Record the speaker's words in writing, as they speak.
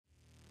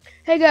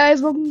Hey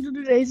guys, welcome to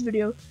today's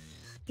video.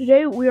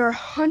 Today we are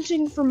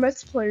hunting for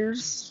Mets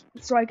players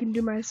so I can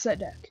do my set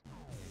deck.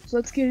 So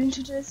let's get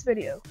into today's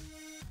video.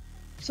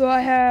 So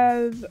I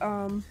have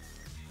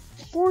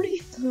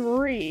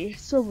 43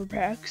 silver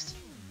packs,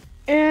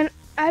 and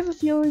I have a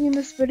feeling in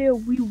this video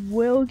we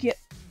will get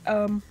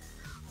a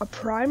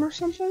prime or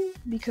something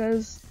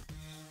because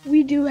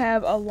we do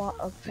have a lot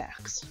of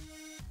packs.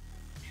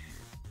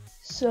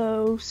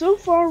 So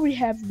far we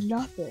have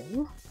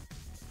nothing,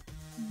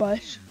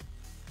 but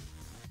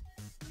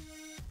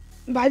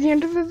by the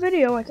end of the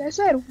video, like I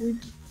said, we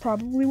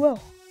probably will.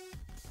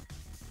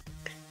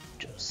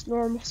 Just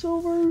normal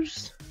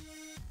silvers.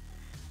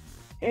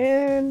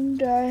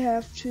 And I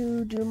have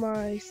to do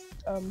my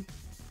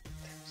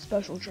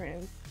special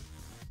training.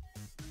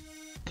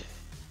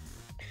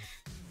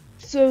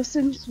 So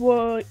since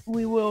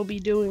we will be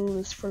doing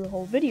this for the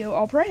whole video,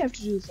 I'll probably have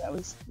to do this at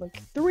least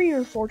like 3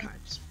 or 4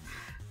 times.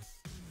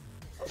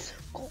 So,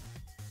 cool.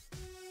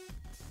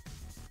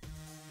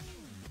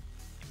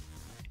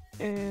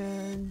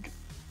 And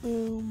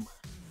boom,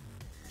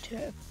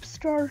 tap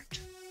start,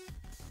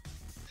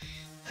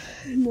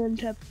 and then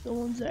tap the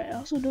ones that I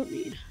also don't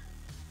need.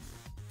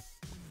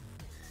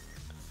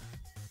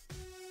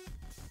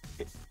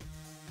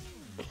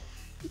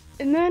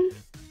 And then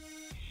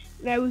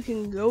now we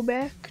can go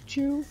back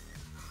to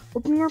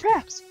opening our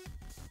packs.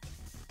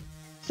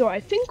 So I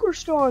think we're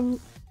still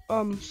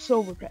on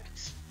silver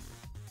packs.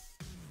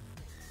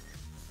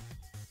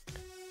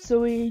 So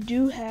we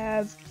do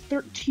have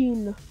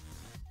 13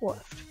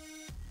 left.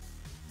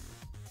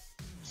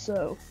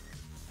 So,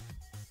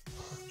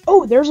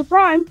 oh, there's a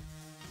prime.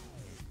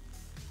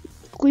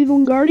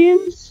 Cleveland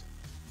Guardians.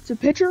 It's a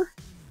pitcher.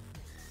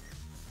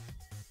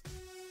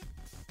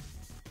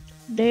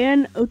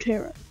 Dan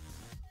Otero.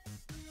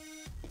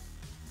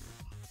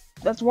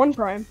 That's one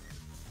prime.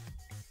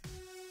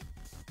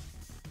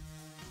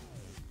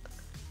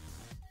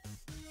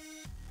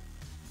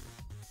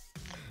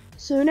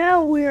 So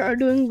now we are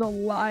doing the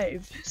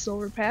live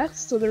silver packs.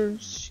 So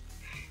there's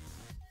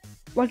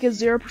like a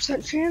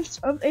 0% chance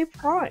of a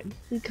prime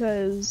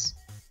because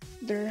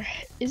there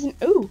isn't.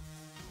 Oh,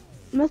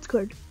 that's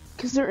good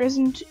because there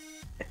isn't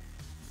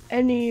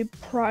any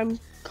prime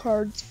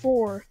cards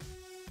for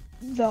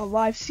the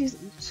live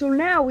season. So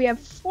now we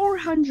have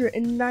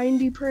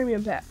 490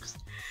 premium packs.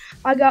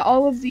 I got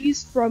all of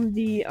these from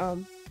the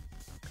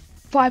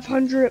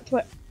 500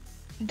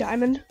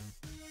 diamond,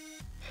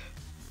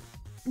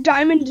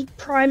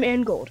 prime,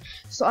 and gold.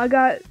 So I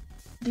got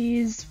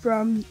these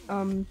from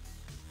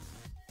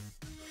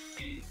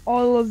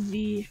all of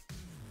the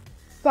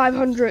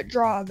 500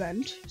 draw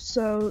event.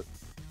 So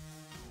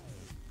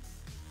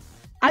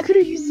I could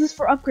have used this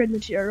for upgrade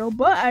material,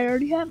 but I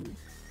already have them.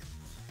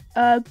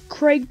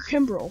 Craig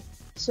Kimbrell.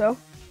 So,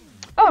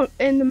 oh,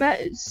 and the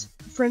Met is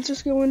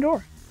Francisco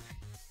Lindor.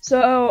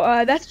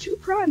 So that's 2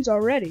 primes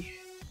already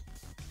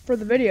for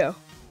the video.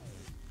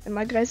 And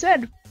like I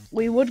said,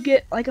 we would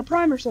get like a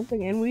prime or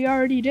something, and we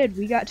already did.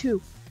 We got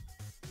 2.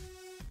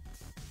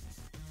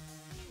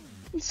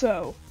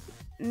 So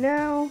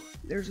now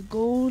there's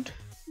gold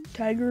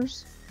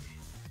Tigers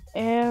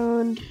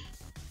and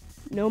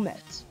no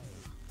Mets.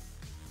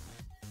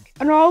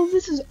 And all of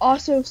this is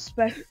also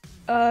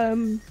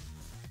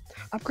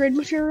upgrade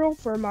material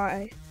for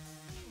my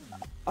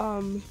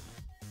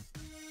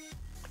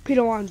Pete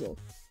Alonso.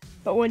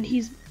 But when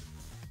he's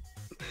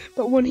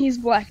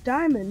Black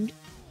Diamond,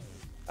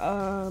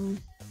 I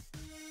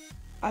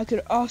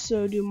could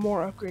also do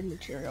more upgrade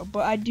material,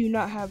 but I do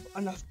not have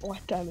enough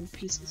Black Diamond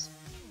pieces.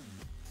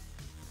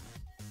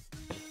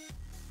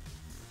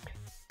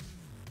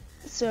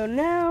 So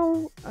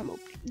now I'm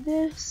opening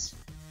this.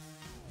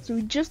 So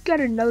we just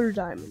got another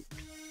diamond.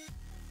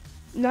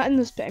 Not in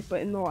this pack, but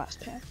in the last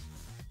pack.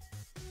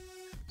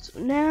 So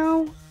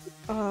now,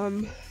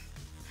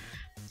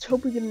 let's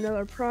hope we get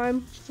another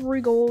prime.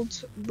 3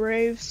 golds,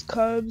 Braves,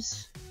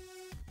 Cubs,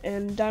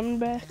 and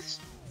Diamondbacks.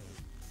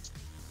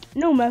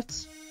 No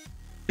Mets.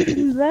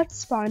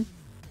 That's fine.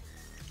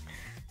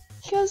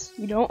 Because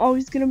you don't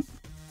always get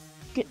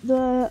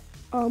the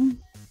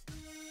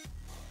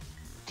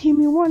team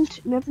you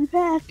want in every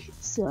pack.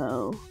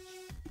 So,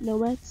 no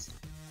Mets.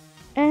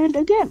 And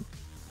again,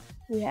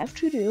 we have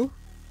to do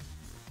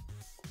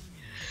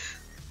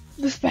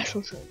the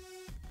special trade.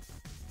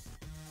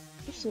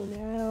 So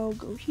now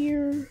go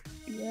here,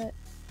 do that,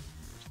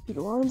 Pete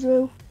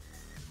Alonso,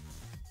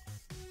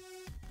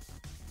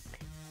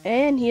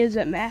 and he is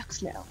at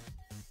max now.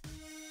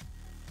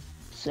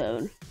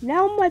 So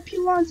now my Pete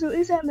Alonso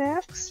is at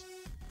max,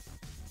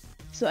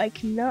 so I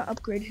cannot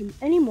upgrade him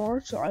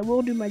anymore, so I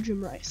will do my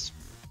Jim Rice.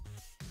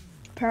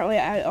 Apparently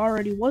I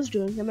already was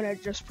doing him and I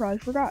just probably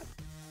forgot.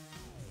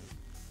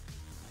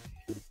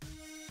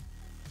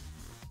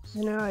 So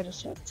now I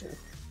just have to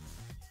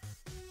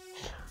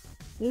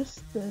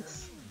this.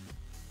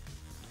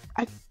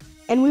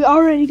 And we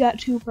already got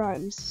 2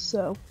 primes,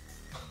 so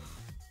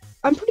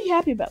I'm pretty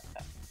happy about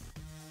that.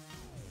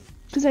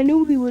 Because I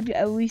knew we would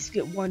at least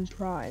get 1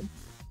 prime.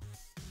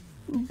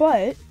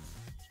 But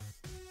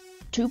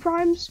 2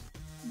 primes?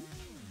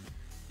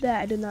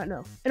 That I did not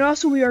know. And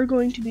also we are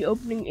going to be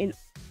opening an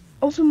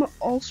Ultimate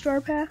All-Star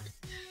pack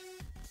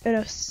and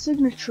a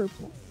Signature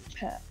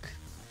pack.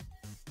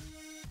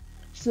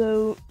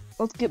 So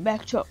let's get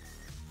back to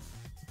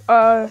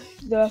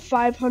the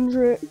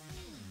 500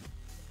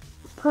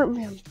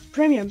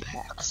 premium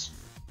packs.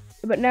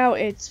 But now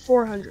it's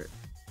 400.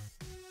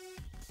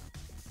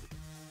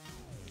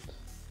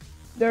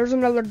 There's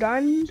another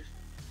diamond.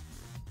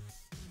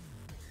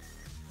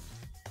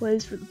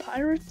 Plays for the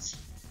Pirates.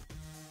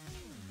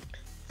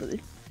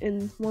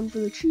 And one for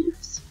the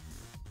Chiefs.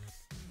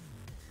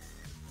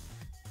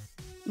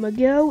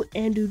 Miguel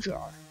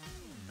Andujar.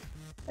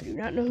 I do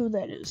not know who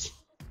that is.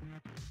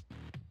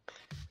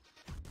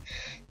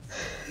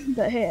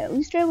 But hey, at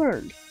least I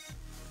learned.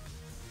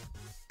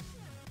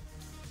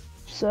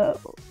 So,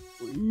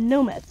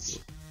 no Mets.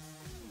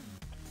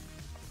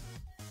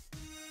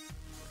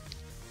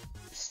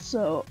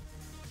 So,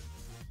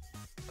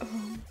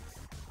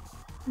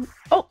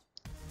 oh,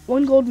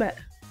 one gold Met.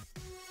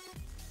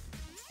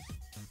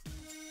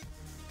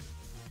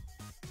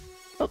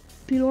 Oh,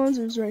 Pete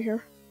Alonso's right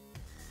here.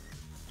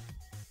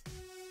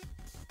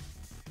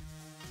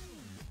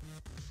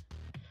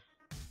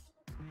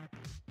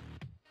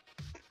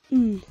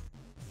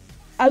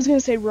 I was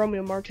gonna say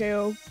Romeo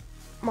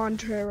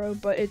Montero,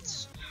 but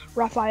it's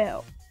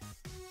Rafael.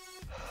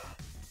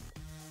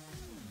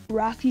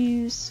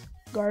 Rockies,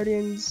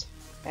 Guardians,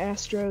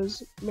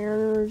 Astros,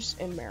 Mariners,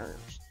 and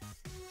Mariners.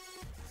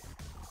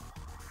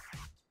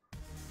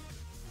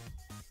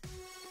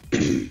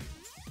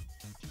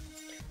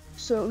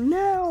 So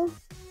now,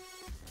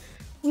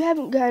 we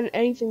haven't gotten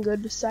anything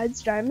good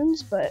besides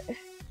diamonds, but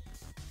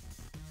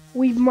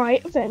we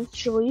might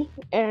eventually,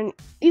 and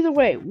either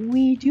way,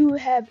 we do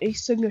have a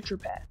signature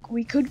pack.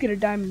 We could get a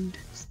diamond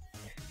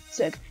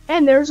sig.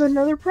 And there's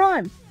another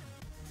prime.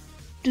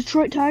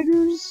 Detroit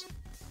Tigers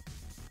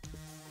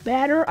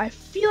batter. I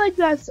feel like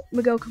that's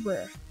Miguel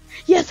Cabrera.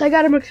 Yes, I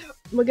got a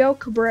Miguel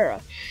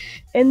Cabrera.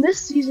 And this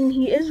season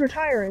he is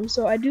retiring,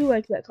 so I do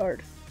like that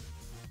card.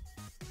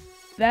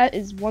 That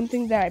is one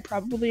thing that I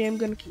probably am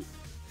going to keep.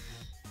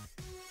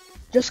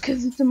 Just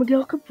because it's a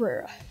Miguel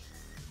Cabrera.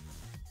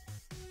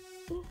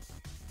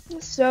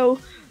 So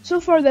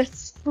far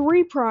that's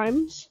 3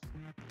 primes.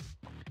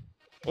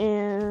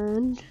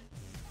 And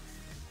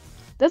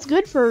that's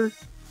good for,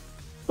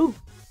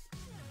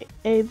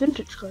 a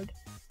vintage card.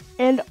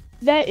 And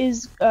that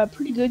is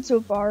pretty good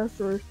so far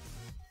for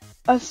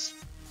us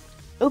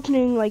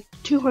opening like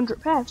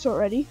 200 packs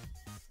already.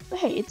 But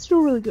hey, it's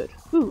still really good.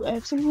 Ooh, I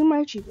have something in my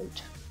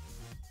achievement.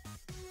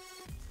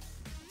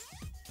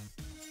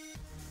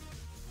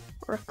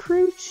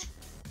 Recruit.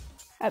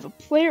 I have a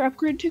player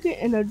upgrade ticket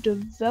and a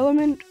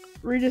development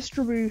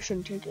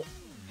redistribution ticket.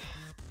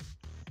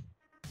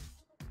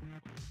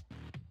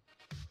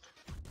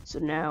 So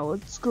now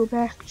let's go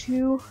back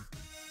to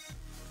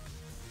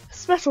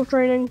special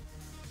training.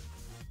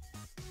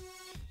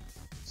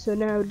 So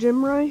now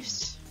Jim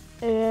Rice,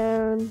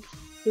 and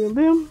boom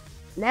boom.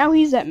 Now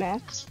he's at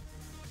max.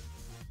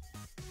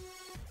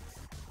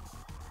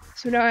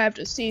 So now I have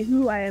to see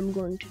who I am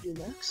going to do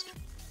next.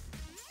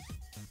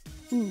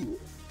 Ooh.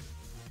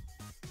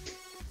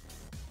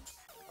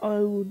 I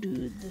will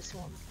do this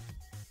one.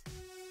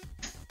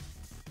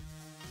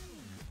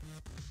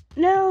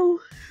 Now,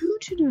 who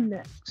to do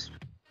next?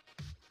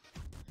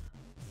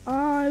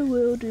 I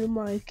will do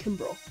my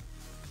Kimbrel.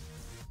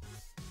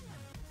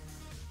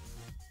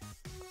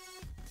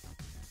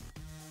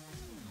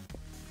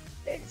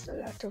 There's a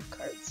lot of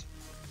cards.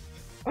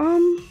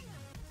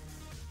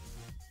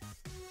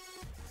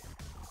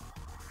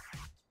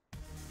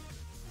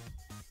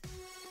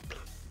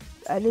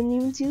 I didn't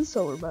even see the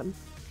solar button.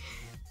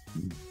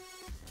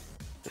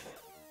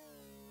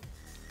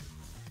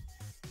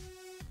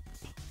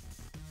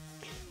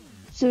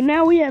 So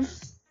now we have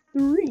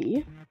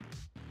 3.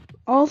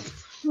 All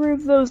 3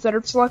 of those that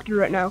are selected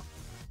right now.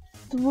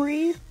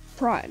 3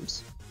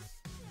 primes.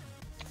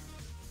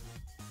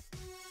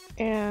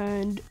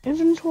 And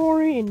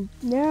inventory, and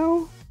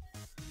now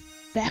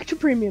back to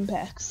premium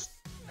packs.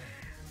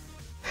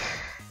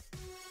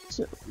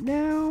 So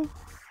now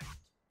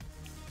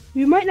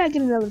we might not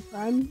get another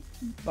prime,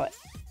 but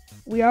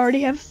we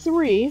already have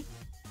 3.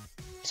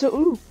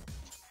 So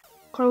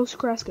Carlos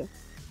Carrasco.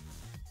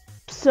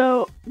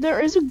 So there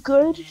is a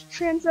good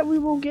chance that we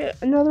will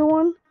get another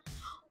one,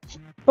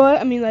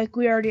 but I mean, like,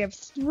 we already have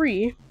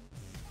 3.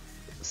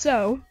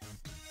 So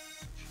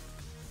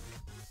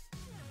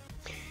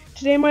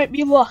today might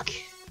be luck,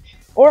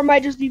 or it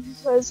might just be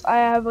because I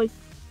have like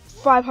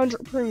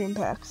 500 premium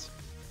packs.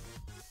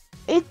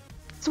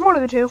 It's one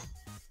of the two.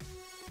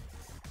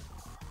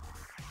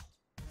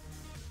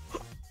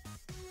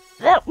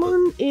 That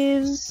one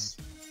is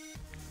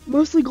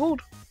mostly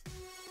gold.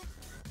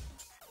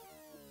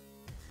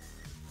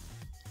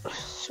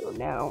 So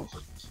now,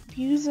 keep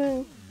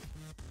using.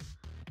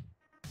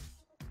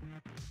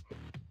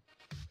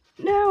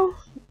 Now,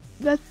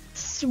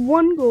 that's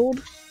 1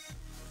 gold.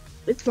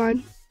 It's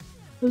fine.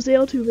 Jose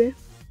Altuve,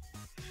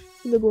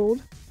 the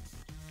gold.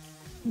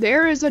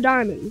 There is a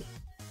diamond.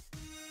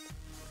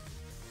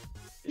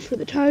 for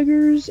the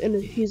Tigers,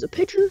 and he's a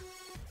pitcher.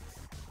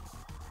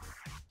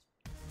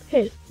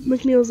 Hey,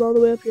 McNeil's all the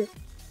way up here.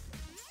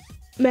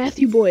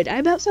 Matthew Boyd. I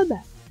about said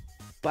that,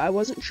 but I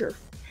wasn't sure,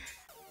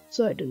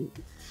 so I didn't.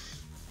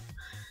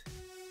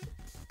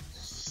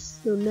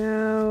 So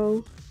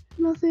now,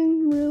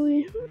 nothing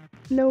really.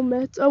 No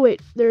Mets. Oh wait,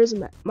 there is a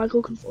Met.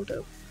 Michael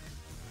Conforto.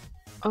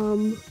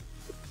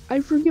 I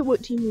forget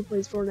what team he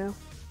plays for now.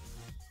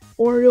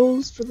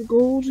 Orioles for the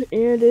gold, and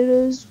it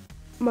is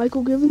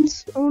Michael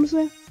Givens, I want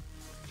to say.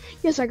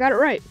 Yes, I got it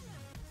right.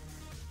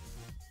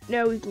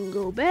 Now we can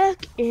go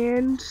back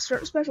and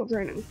start special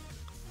training.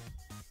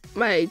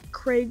 My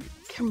Craig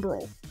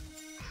Kimbrell.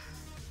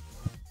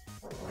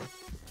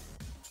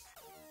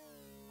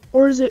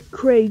 Or is it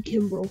Craig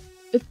Kimbrell?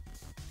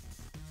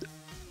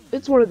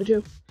 It's one of the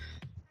two.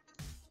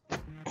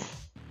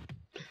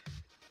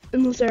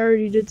 Unless I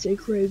already did say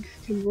Craig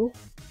Kimbrell.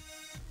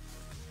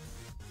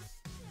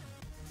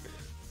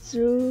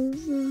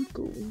 Silver,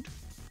 gold.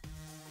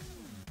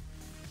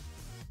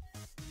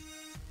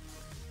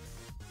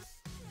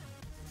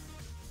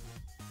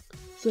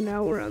 So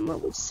now we're on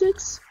level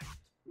 6.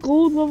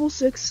 Gold level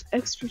 6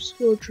 extra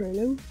skill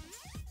training.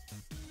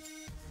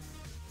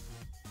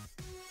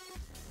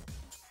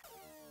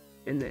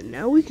 And then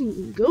now we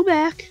can go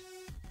back.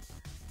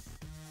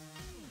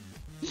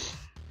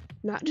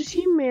 Not to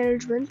team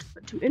management,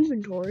 but to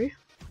inventory.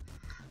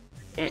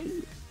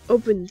 And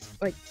open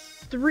like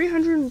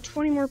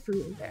 320 more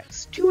premium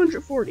packs.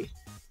 240.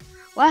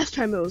 Last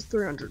time it was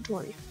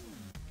 320.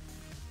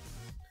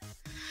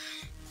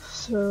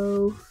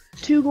 So,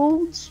 2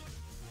 golds.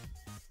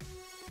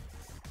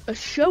 A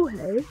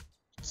Shohei.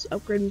 It's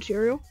upgrade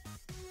material.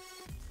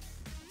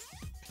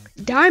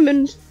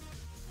 Diamond.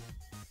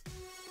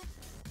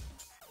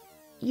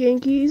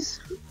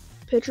 Yankees.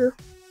 Pitcher.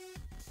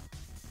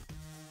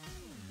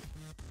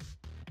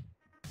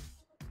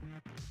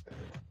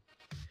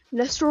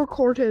 Nestor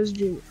Cortez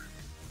Jr.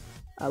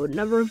 I would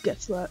never have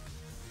guessed that.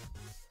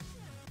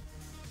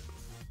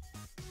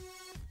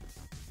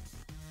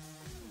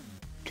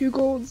 Two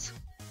golds.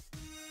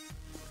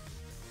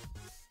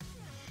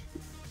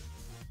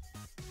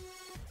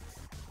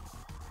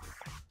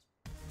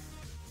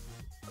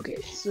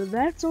 Okay, so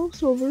that's all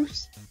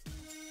silvers.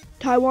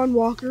 Taiwan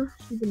Walker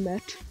for the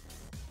Met.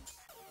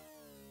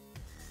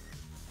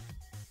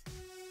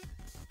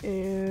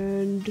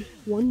 And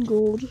 1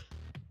 gold.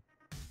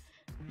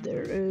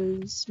 There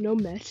is no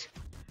Met.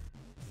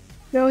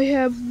 Now we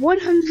have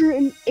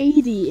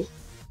 180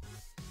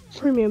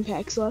 premium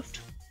packs left.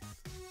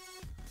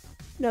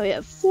 Now we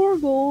have 4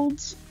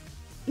 golds.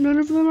 None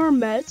of them are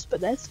Mets, but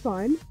that's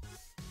fine.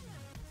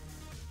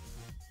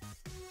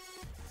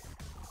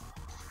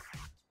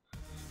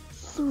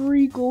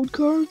 Three gold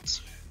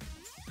cards.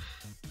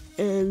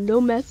 And no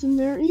Mets in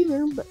there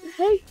either, but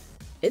hey,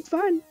 it's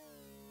fine.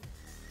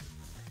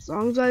 As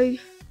long as I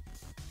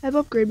have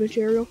upgrade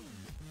material.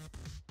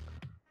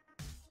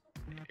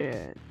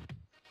 And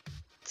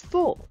it's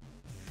full.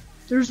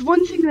 There's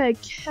one thing that I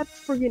kept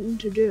forgetting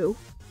to do.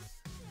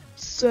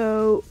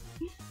 So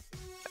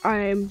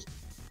I'm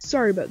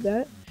sorry about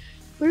that.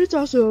 But it's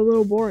also a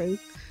little boring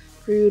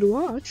for you to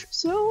watch.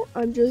 So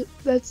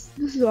this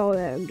is all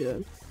that I'm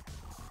doing.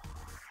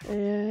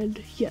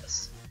 And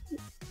yes.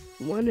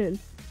 1 in.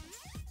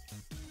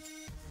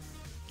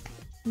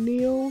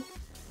 Neil.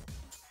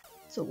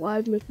 It's a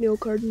live McNeil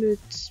card and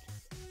it's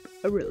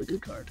a really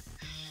good card.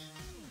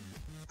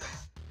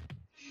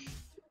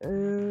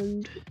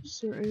 And is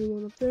there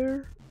anyone up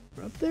there?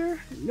 Or up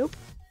there? Nope.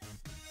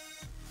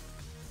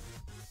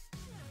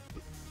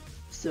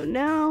 So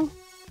now,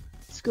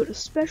 let's go to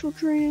special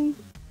training.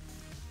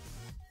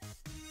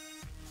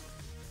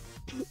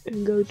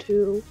 And go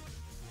to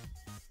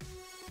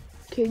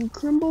King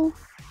Kimbrell.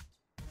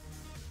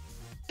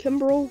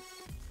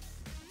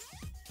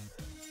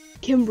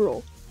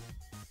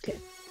 Okay.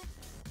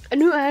 I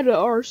knew I had an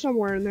R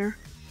somewhere in there.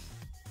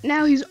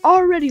 Now he's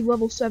already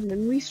level 7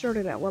 and we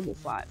started at level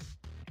 5.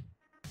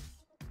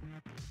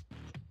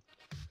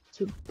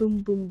 So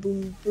boom, boom,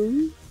 boom,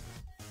 boom.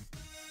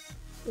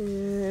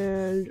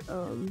 And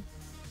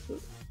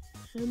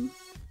him.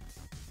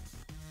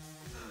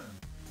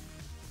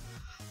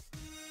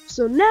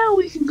 So now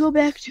we can go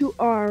back to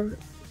our,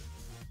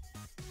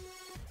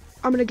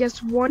 I'm gonna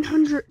guess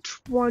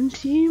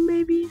 120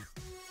 maybe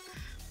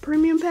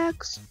premium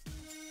packs.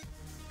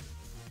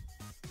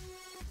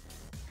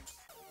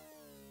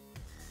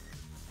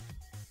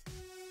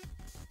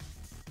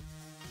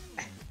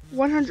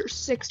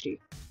 $160.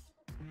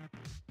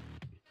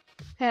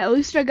 Hey, at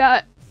least I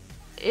got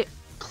it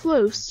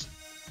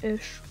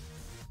close-ish.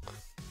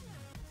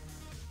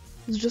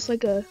 It's just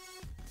like a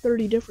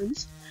 30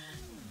 difference.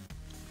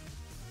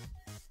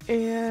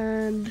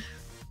 And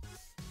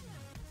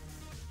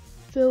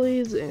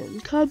Phillies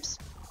and Cubs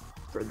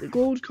for the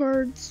gold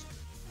cards.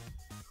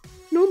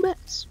 No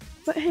Mets,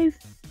 but hey,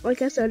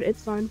 like I said,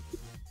 it's fine.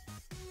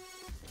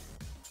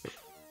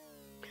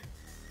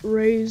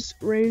 Rays,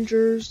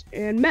 Rangers,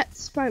 and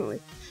Mets,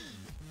 finally.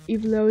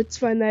 Even though it's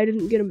fine that I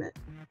didn't get a Met.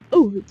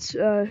 Oh, it's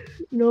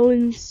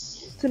Nolan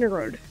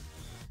Syndergaard.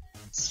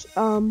 It's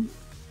It's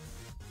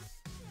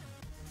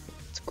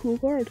a cool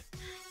card.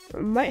 I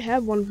might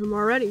have one of them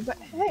already, but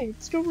hey,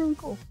 it's still really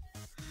cool.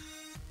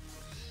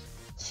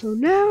 So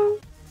now,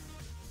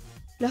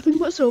 nothing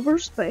but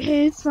silvers, but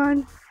hey, it's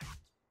fine.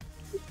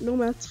 No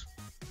Mets.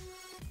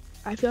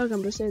 I feel like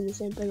I'm just saying the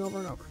same thing over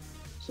and over.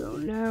 So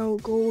now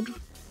gold,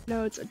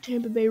 now it's a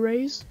Tampa Bay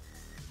Rays,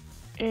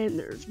 and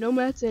there's no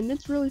Mets, and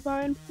it's really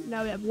fine.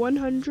 Now we have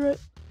 100,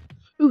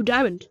 ooh,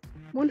 diamond,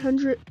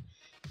 100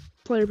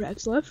 player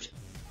packs left.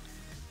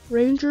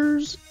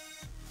 Rangers,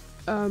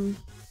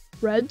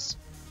 Reds,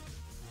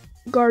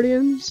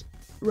 Guardians,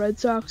 Red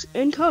Sox,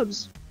 and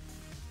Cubs.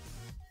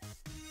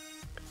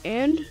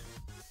 And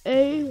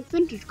a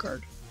vintage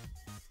card.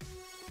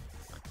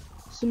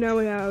 So now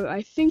we have,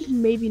 I think,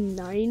 maybe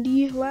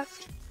 90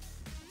 left.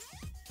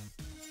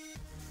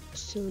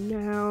 So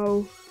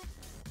now,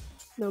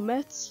 no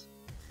Mets.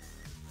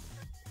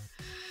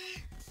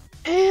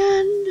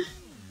 And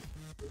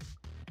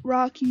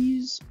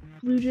Rockies,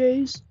 Blue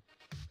Jays,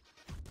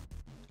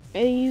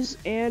 A's,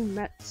 and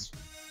Mets.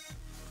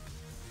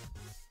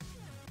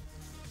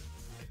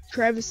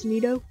 Travis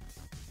Nito,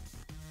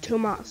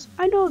 Tomas.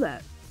 I know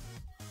that.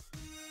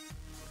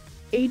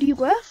 80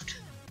 left.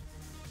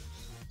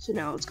 So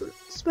now let's go to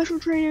special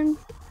training.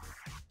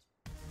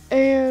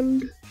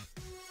 And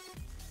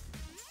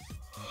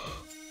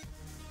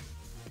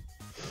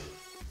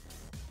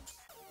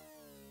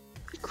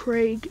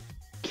Craig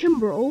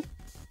Kimbrell.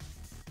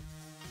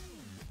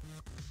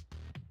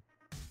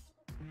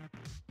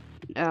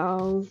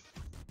 Now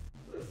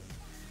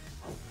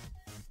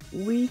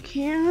we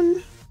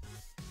can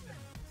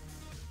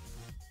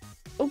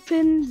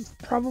open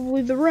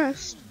probably the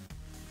rest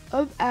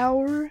of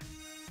our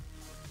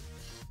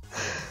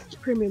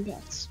premium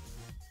packs.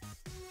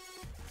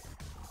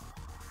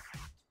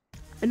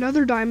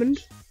 Another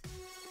diamond.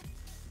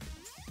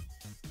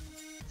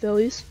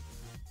 Phillies.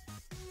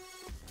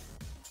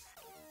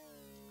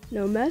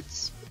 No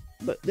Mets,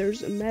 but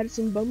there's a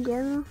Madison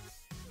Bumgarner.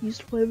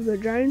 Used to play with the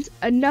Giants.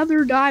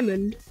 Another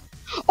diamond.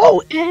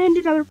 Oh, and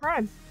another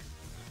prime.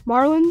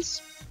 Marlins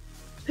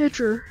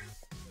pitcher.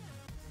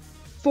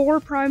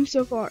 4 primes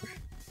so far.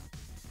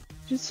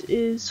 This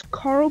is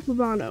Carl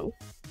Pavano.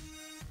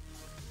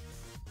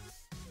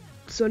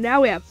 So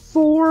now we have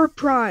 4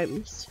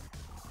 primes.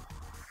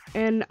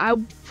 And I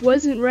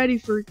wasn't ready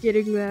for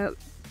getting that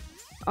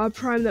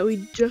prime that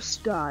we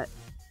just got.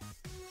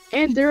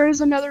 And there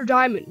is another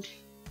diamond.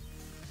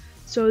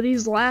 So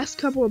these last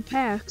couple of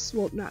packs,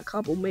 well, not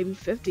couple, maybe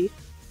 50,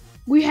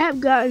 we have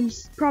gotten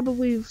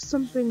probably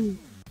something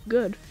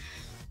good.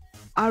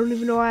 I don't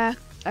even know why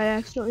I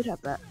accidentally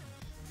tapped that.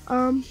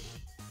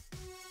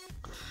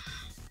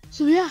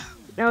 So yeah,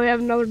 now we have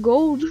another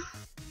gold.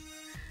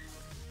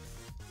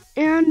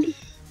 And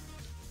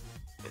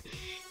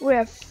we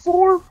have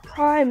 4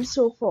 primes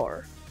so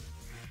far.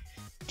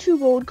 2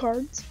 gold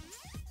cards.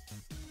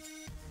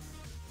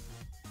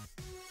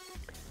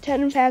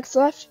 10 packs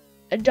left.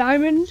 A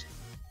diamond.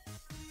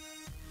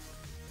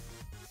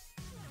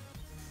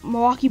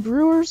 Milwaukee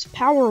Brewers,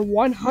 Power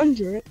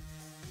 100.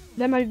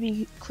 That might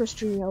be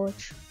Christian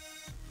Yelich.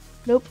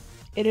 Nope,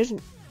 it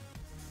isn't.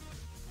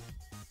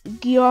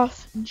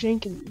 Geoff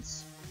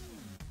Jenkins.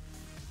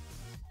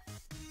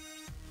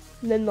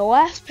 And then the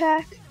last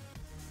pack,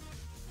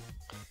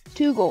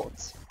 2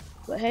 golds.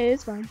 But hey,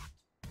 it's fine.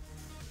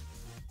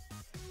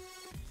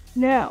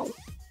 Now,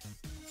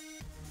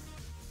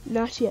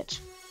 not yet,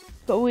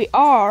 but we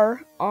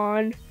are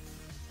on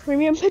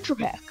premium pitcher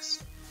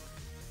packs.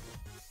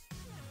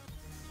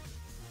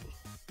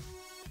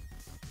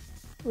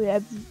 We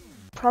have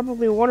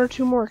probably 1 or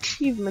 2 more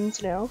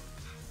achievements now.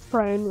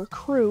 Try and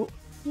recruit.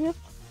 Yep.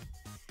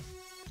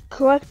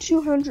 Collect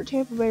 200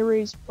 Tampa Bay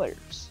Rays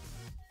players.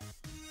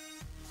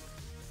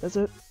 That's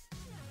it.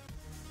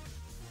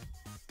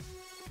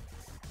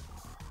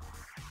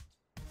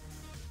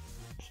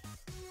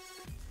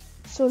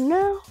 So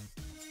now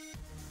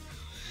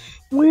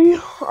we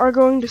are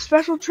going to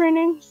special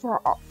training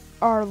for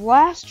our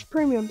last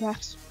premium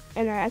packs,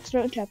 and I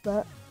accidentally tapped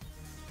that.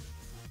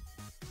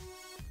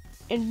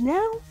 And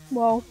now,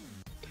 well,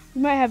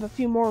 we might have a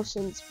few more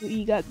since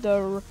we got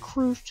the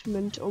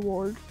recruitment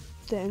award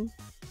thing,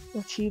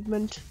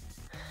 achievement,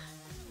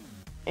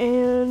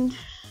 and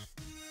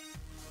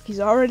he's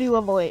already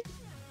level 8.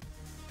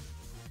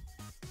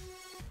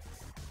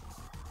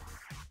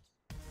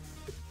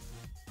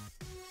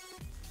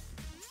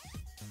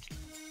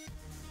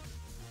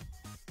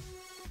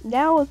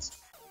 Now let's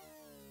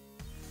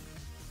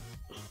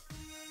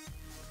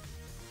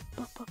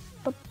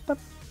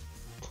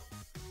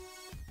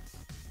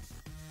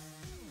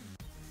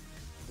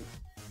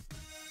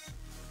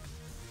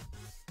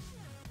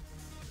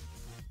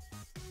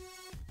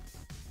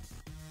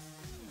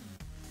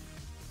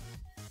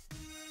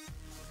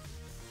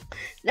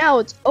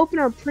open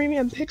our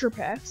premium pitcher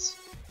packs,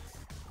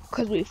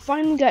 because we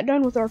finally got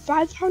done with our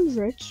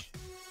 500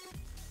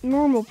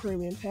 normal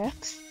premium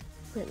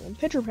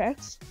pitcher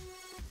packs.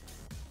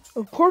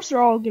 Of course,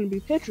 they're all going to be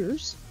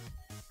pitchers,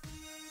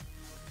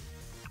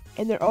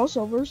 and they're all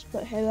silvers,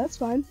 but hey, that's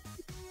fine.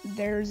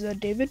 There's a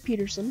David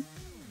Peterson.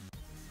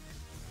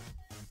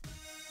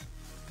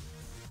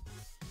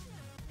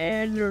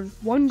 And there's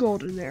one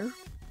gold in there.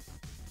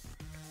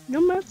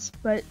 No Mets,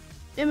 but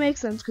it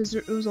makes sense because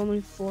it was only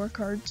 4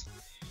 cards.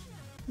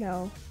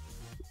 Now,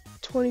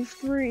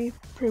 23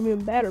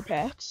 premium batter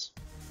packs.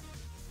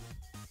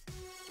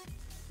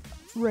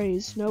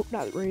 Rays. Nope,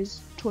 not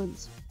Rays.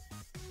 Twins.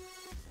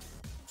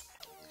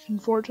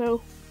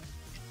 Conforto.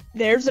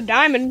 There's a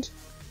diamond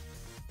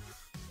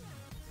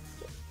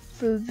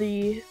for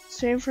the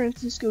San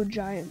Francisco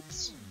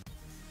Giants.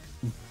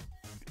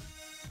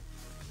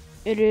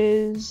 It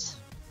is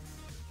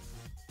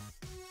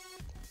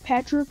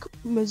Patrick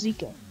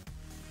Mazeika.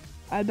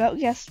 I about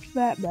guessed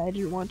that, but I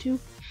didn't want to,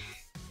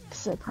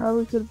 because I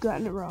probably could have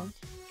gotten it wrong.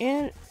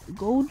 And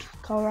gold,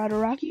 Colorado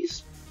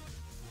Rockies.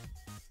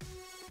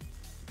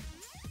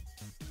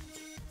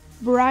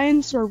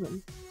 Brian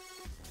Serven.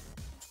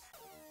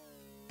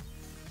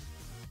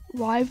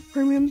 Live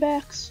premium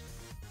packs.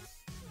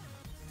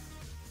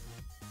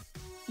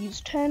 Use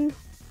 10. It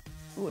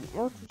wouldn't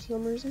work for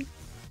some reason.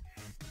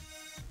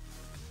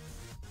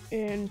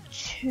 And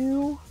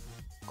 2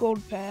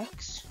 gold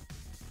packs.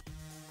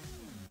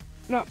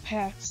 Not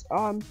packs,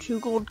 2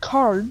 gold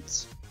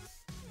cards.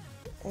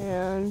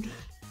 And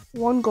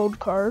 1 gold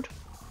card.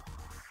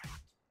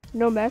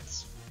 No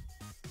Mets.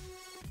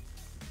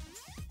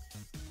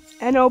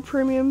 NL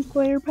premium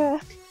player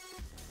pack.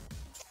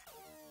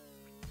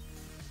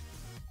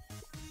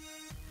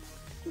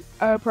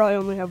 I probably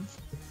only have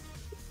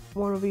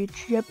 1 of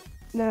each. Yep.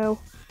 Now,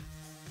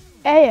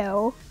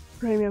 AL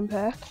premium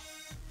pack.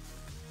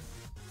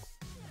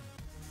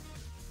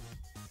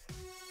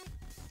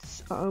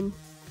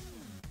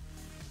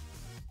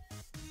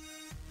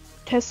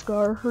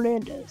 Tescar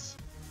Hernandez.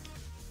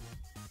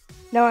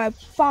 Now I have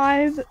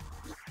 5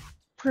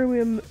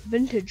 premium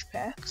vintage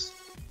packs.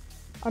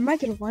 I might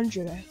get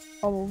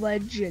a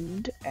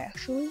legend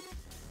actually,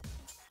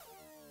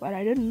 but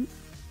I didn't.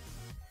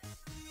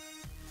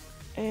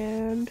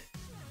 And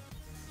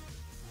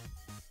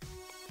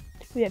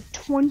we have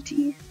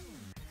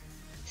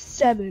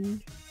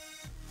 27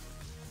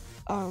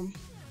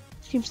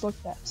 team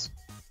select packs,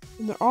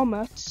 and they're all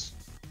Mets.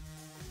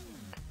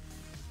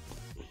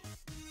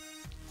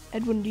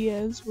 Edwin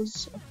Diaz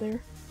was up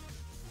there.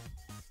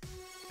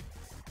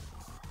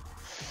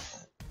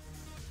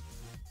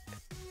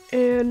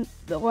 And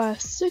the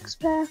last 6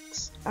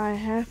 packs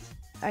I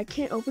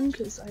can't open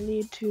because I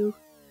need to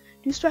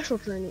do special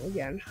training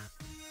again.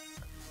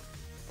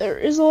 There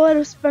is a lot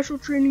of special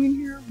training in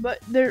here, but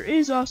there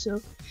is also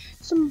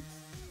some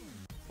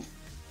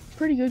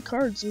pretty good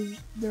cards.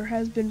 There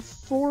has been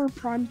 4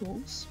 prime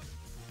pulls.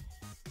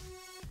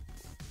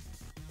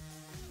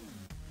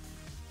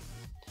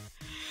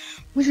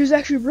 Which is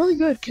actually really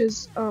good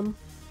because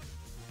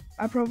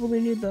I probably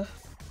need the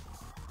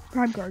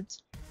prime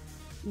cards.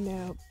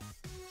 Now,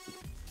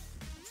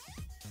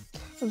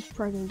 I'm just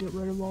probably gonna get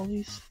rid of all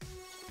these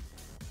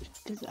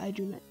because I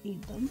do not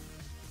need them.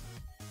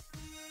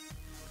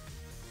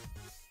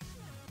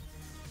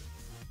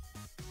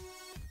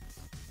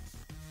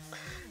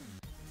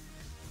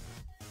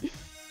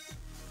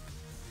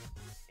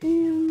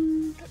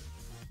 And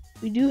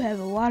we do have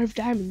a lot of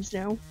diamonds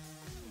now.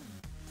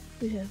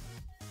 We have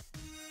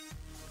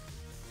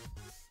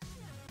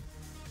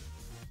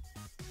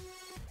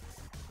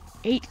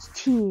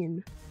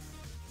 18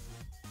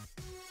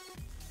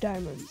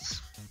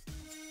 diamonds.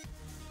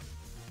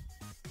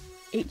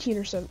 18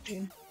 or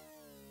 17.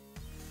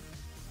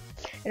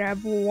 And I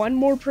have 1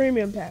 more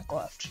premium pack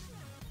left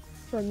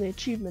from the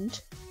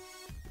achievement.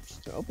 I'm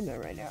just gonna open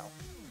that right now.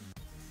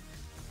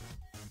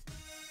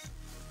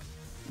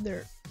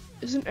 There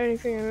isn't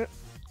anything in it,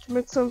 which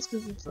makes sense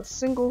because it's a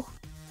single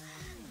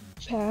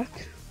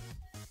pack.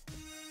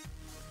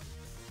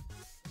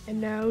 And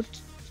now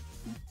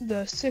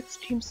the 6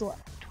 team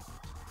select.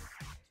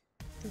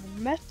 The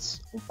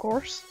Mets, of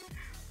course,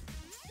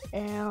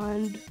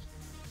 and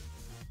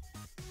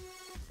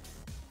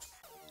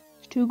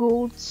 2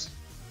 golds.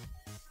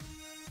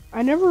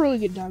 I never really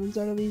get diamonds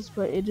out of these,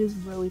 but it is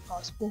really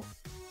possible.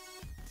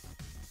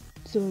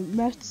 So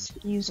Mets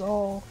use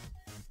all.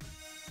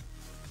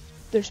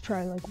 There's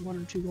probably like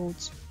 1 or 2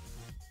 golds.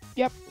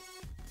 Yep.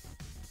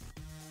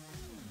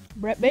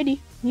 Brett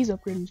Beatty, he's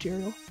upgraded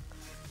material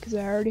because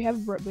I already have a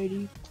Brett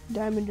Beatty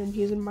diamond and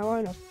he's in my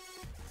lineup.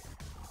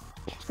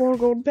 4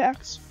 gold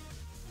packs.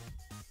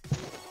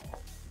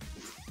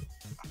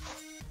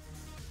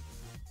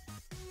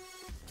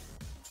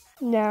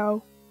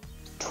 Now,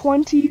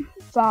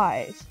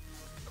 25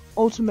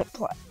 ultimate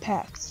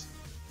packs.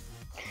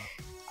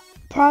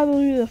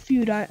 Probably a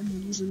few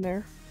diamonds in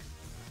there.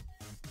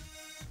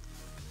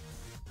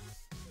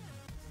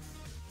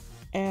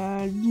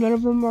 And none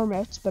of them are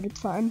Mets, but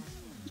it's fine.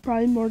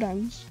 Probably more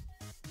diamonds.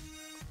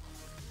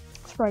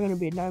 It's probably gonna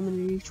be a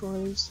diamond in each one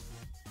of these.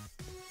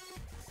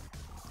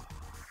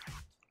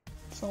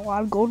 It's a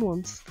lot of gold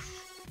ones.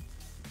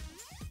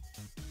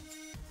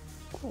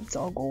 It's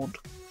all gold.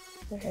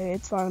 But hey,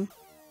 it's fine.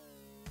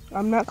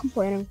 I'm not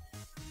complaining.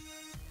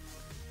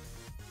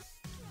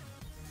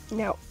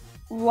 Now,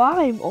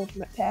 live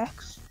ultimate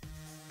packs.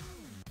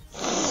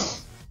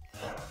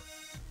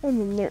 And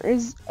then there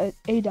is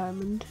a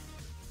diamond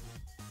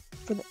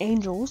for the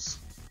Angels.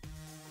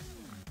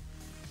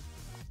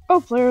 Oh,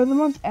 Player of the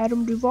Month,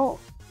 Adam Duvall.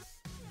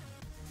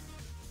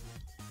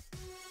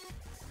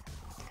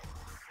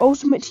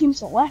 Ultimate Team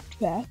Select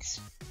packs.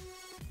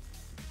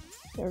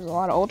 There's a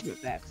lot of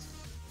ultimate packs.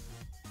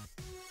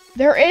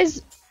 There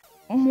is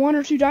 1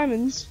 or 2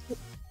 diamonds,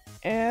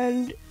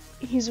 and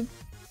he is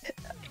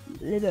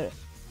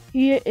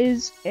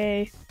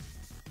a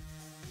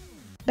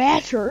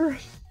batter.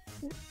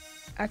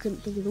 I couldn't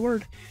think of the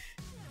word.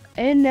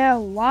 And now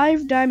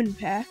live diamond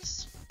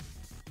packs.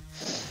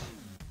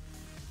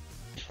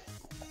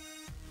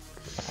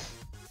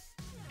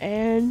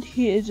 And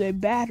he is a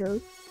batter.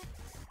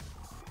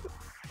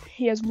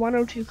 He has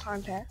 102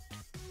 contact.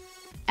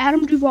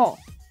 Adam Duvall.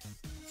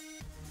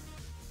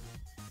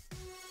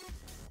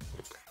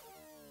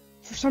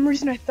 For some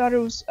reason I thought it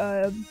was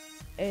a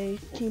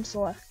team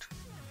select.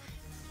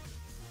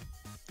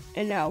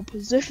 And now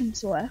position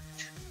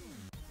select.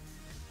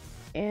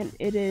 And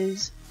it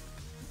is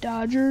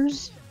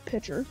Dodgers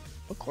pitcher,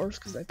 of course,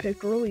 because I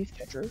picked relief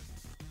pitcher.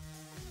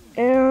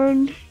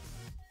 And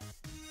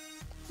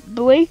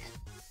Blake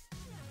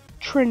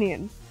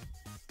Trinian.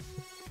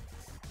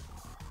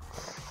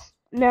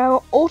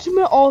 Now,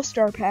 Ultimate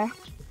All-Star Pack.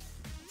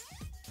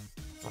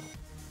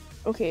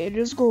 Okay, it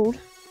is gold.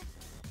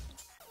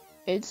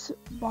 It's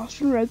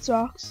Boston Red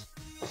Sox.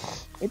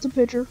 It's a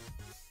pitcher.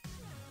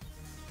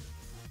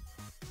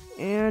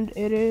 And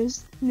it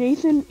is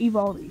Nathan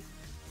Eovaldi.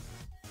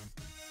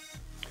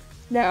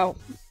 Now,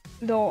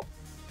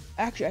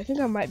 actually, I think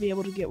I might be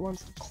able to get one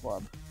from the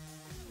club.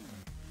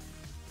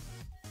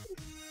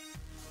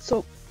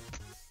 So,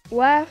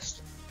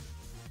 last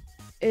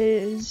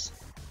is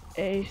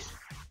a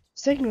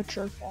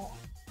signature pack.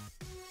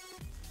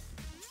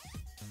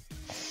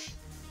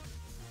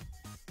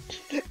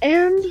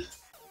 And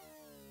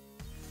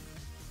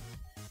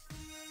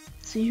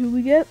see who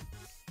we get.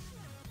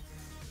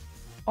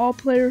 All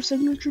player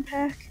signature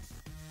pack.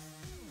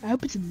 I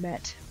hope it's a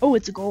Met. Oh,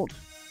 it's a gold.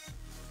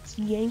 It's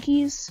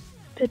Yankees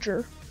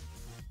pitcher.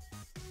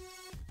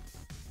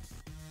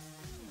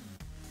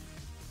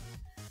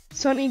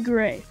 Sonny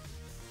Gray.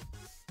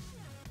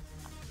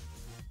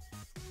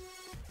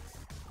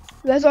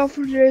 That's all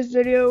for today's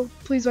video.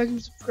 Please like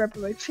and subscribe to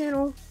my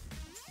channel.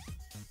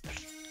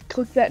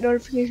 Click that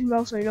notification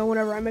bell so you know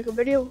whenever I make a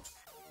video.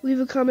 Leave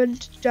a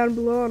comment down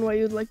below on what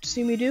you'd like to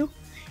see me do.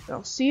 And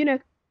I'll see you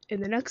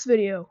in the next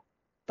video.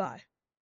 Bye.